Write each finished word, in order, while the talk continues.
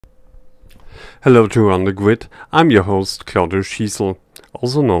Hello to On the Grid, I'm your host Claudio Schiesel,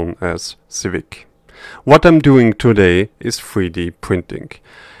 also known as Civic. What I'm doing today is 3D printing.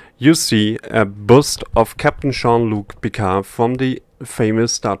 You see a bust of Captain Jean-Luc Picard from the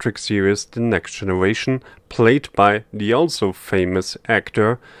famous Star Trek series The Next Generation, played by the also famous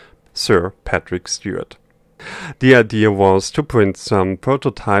actor Sir Patrick Stewart. The idea was to print some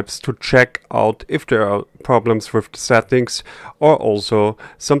prototypes to check out if there are problems with the settings or also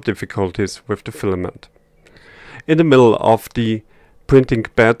some difficulties with the filament. In the middle of the printing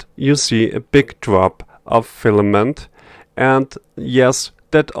bed you see a big drop of filament, and yes,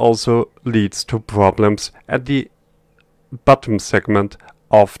 that also leads to problems at the bottom segment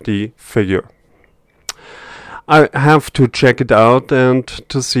of the figure. I have to check it out and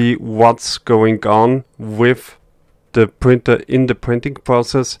to see what's going on with the printer in the printing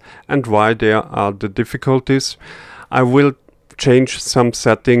process and why there are the difficulties. I will change some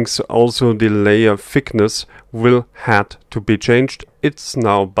settings, also the layer thickness will had to be changed. It's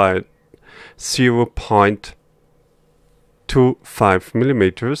now by 0.25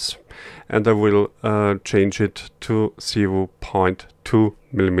 millimeters and I will change it to 0.2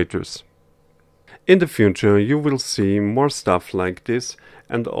 millimeters. In the future you will see more stuff like this,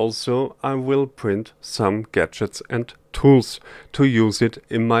 and also I will print some gadgets and tools to use it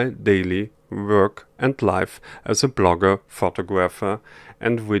in my daily work and life as a blogger, photographer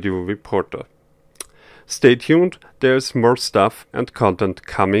and video reporter. Stay tuned, there's more stuff and content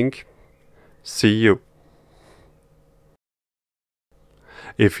coming. See you!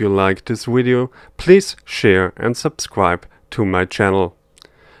 If you like this video, please share and subscribe to my channel.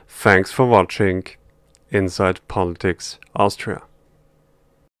 Thanks for watching Inside Politics Austria.